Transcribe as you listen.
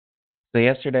So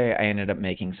yesterday I ended up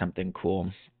making something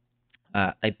cool.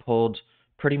 I pulled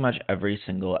pretty much every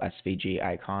single SVG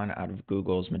icon out of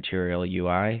Google's Material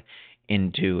UI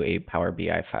into a Power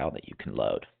BI file that you can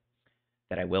load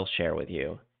that I will share with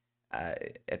you uh,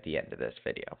 at the end of this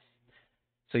video.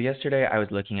 So yesterday I was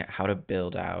looking at how to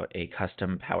build out a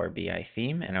custom Power BI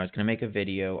theme, and I was going to make a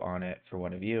video on it for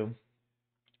one of you.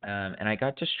 And I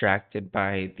got distracted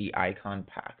by the icon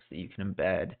packs that you can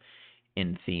embed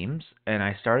in themes, and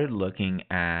I started looking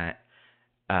uh,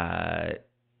 at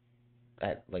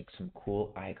like some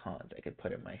cool icons I could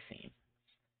put in my theme.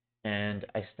 And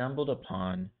I stumbled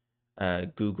upon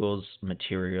Google's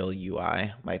Material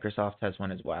UI. Microsoft has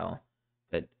one as well,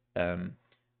 but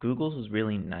Google's is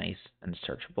really nice and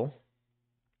searchable.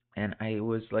 And I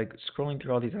was like scrolling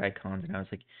through all these icons, and I was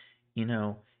like, you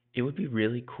know, it would be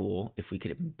really cool if we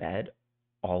could embed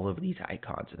all of these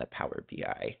icons in the Power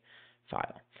BI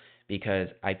file, because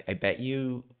I bet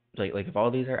you like if all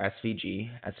these are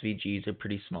SVG, SVGs are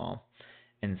pretty small,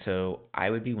 and so I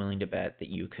would be willing to bet that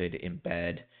you could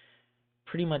embed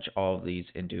pretty much all of these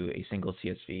into a single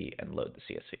CSV and load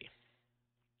the CSV.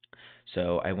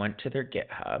 So I went to their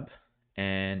GitHub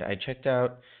and I checked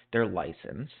out their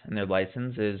license, and their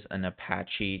license is an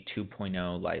Apache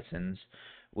 2.0 license,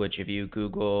 which if you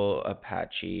Google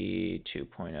Apache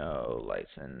 2.0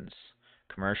 license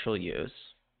commercial use,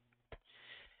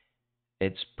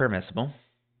 it's permissible.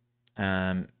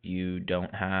 You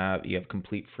have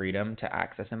complete freedom to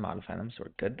access and modify them, so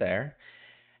we're good there.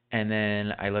 And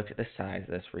then I looked at the size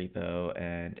of this repo,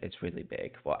 and it's really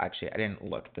big. Well, actually, I didn't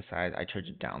look at the size. I tried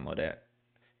to download it.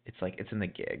 It's in the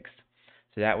gigs,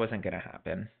 so that wasn't gonna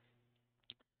happen.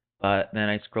 But then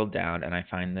I scrolled down and I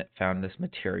found this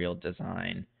material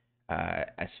design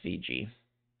SVG.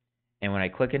 And when I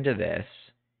click into this,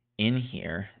 in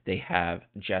here they have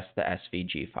just the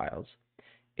SVG files.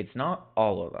 It's not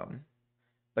all of them,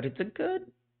 but it's a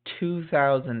good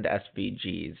 2,000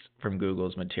 SVGs from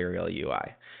Google's Material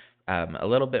UI, a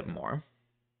little bit more.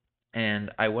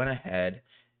 And I went ahead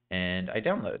and I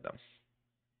downloaded them.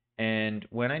 And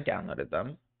when I downloaded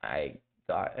them, I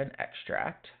got an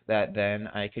extract that then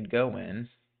I could go in.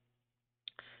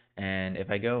 And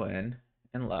if I go in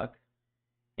and look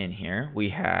in here, we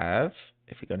have,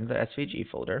 if we go into the SVG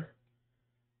folder,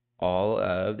 all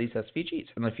of these SVGs.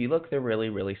 And if you look, they're really,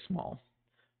 really small.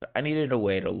 But I needed a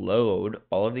way to load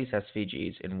all of these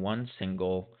SVGs in one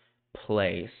single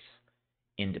place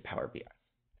into Power BI.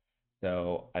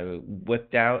 So I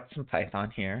whipped out some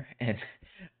Python here, and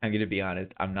I'm going to be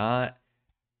honest, I'm not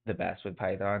the best with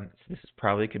Python. So this is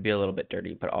probably could be a little bit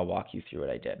dirty, but I'll walk you through what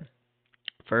I did.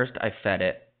 First, I fed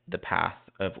it the path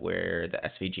of where the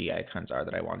SVG icons are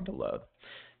that I wanted to load.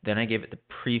 Then I gave it the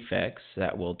prefix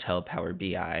that will tell Power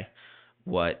BI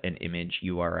what an image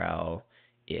URL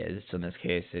is. So in this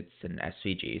case, it's an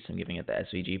SVG, so I'm giving it the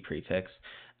SVG prefix.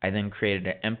 I then created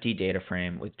an empty data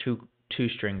frame with two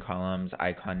string columns,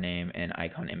 icon name and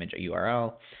icon image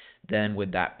URL. Then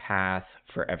with that path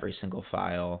for every single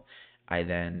file, I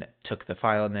then took the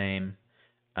file name,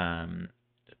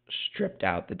 stripped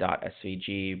out the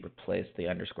 .svg, replaced the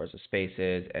underscores with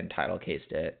spaces, and title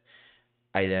cased it.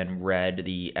 I then read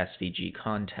the SVG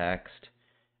context.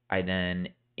 I then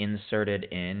inserted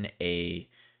in a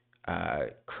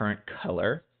current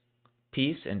color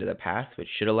piece into the path, which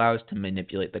should allow us to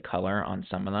manipulate the color on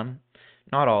some of them.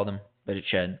 Not all of them, but it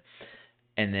should.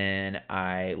 And then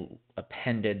I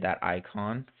appended that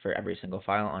icon for every single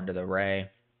file onto the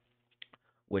array,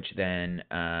 which then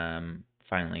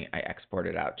finally I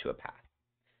exported out to a path.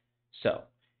 So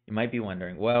you might be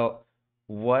wondering, well,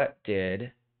 what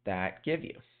did that give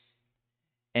you?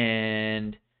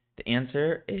 And the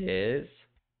answer is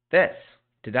this.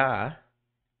 Ta-da!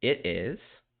 It is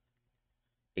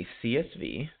a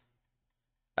CSV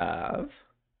of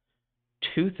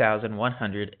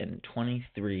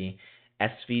 2,123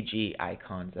 SVG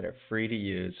icons that are free to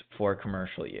use for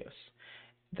commercial use.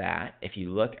 That, if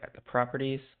you look at the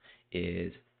properties,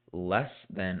 is less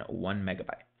than 1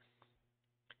 megabyte.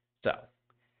 So,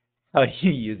 how do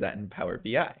you use that in Power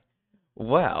BI?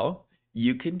 Well,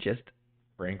 you can just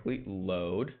frankly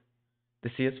load the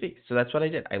CSV. So that's what I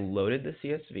did. I loaded the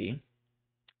CSV,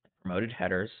 promoted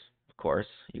headers, of course,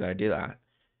 you got to do that.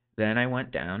 Then I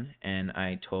went down and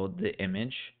I told the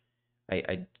image,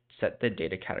 I set the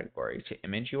data category to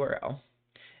image URL.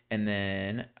 And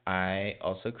then I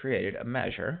also created a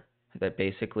measure that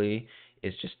basically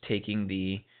is just taking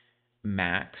the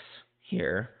max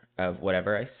here of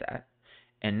whatever I set.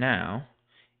 And now,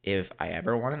 if I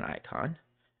ever want an icon,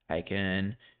 I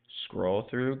can scroll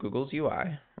through Google's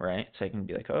UI, right? So I can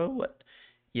be like, oh, what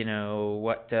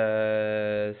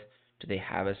does Do they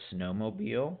have a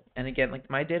snowmobile? And again, like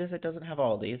my data set doesn't have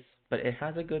all these, but it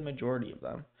has a good majority of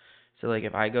them. So like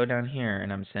if I go down here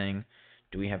and I'm saying,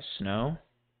 do we have snow?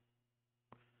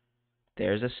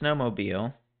 There's a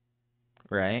snowmobile,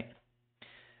 right?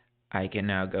 I can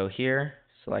now go here,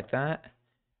 select that,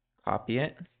 copy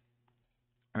it.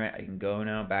 All right, I can go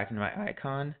now back into my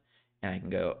icon and I can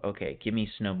go, okay, give me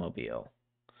snowmobile.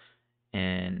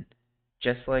 And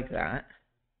just like that,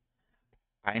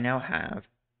 I now have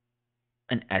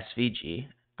an SVG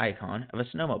icon of a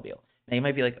snowmobile. Now you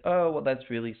might be like, oh, well, that's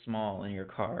really small in your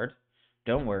card.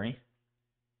 Don't worry.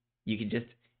 You can just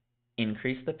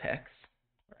increase the pics,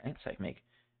 right? So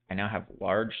I now have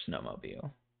large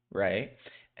snowmobile, right?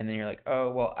 And then you're like,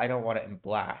 oh, well, I don't want it in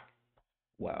black.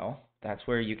 Well, that's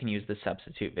where you can use the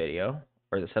substitute video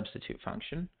or the substitute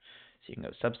function. So you can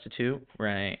go substitute,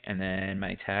 right? And then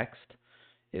my text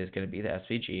is going to be the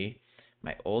SVG,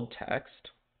 my old text,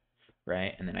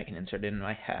 right? And then I can insert it in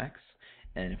my hex.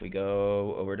 And if we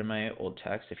go over to my old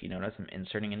text, if you notice, I'm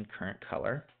inserting in current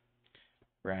color,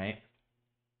 right?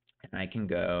 And I can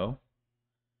go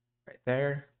right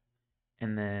there.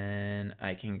 And then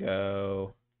I can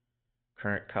go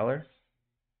current color,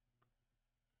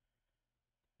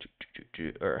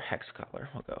 or hex color.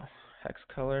 We'll go hex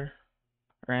color,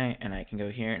 right? And I can go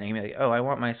here and I can be like, oh, I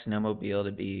want my snowmobile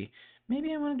to be,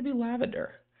 maybe I want it to be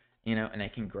lavender, and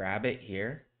I can grab it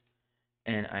here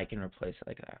and I can replace it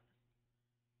like that.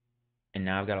 And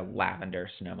now I've got a lavender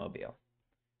snowmobile.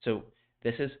 So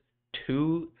this is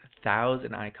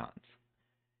 2,000 icons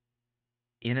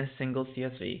in a single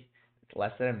CSV. It's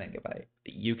less than a megabyte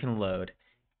that you can load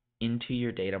into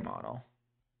your data model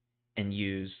and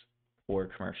use for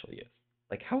commercial use.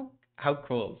 Like how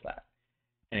cool is that?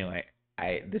 Anyway,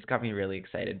 this got me really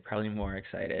excited, probably more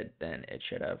excited than it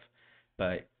should have.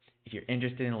 But if you're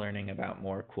interested in learning about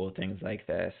more cool things like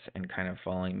this and kind of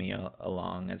following me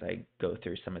along as I go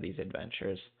through some of these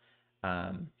adventures,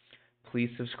 please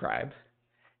subscribe.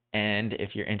 And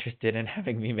if you're interested in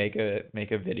having me make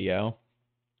a video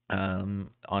on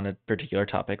a particular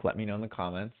topic, let me know in the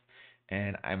comments.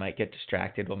 And I might get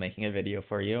distracted while making a video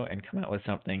for you and come out with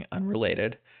something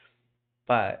unrelated,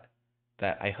 but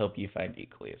that I hope you find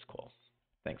equally as cool.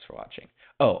 Thanks for watching.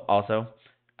 Oh, also,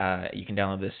 you can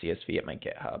download this CSV at my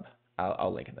GitHub.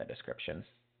 I'll link in the description.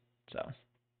 So,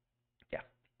 yeah,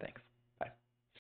 thanks.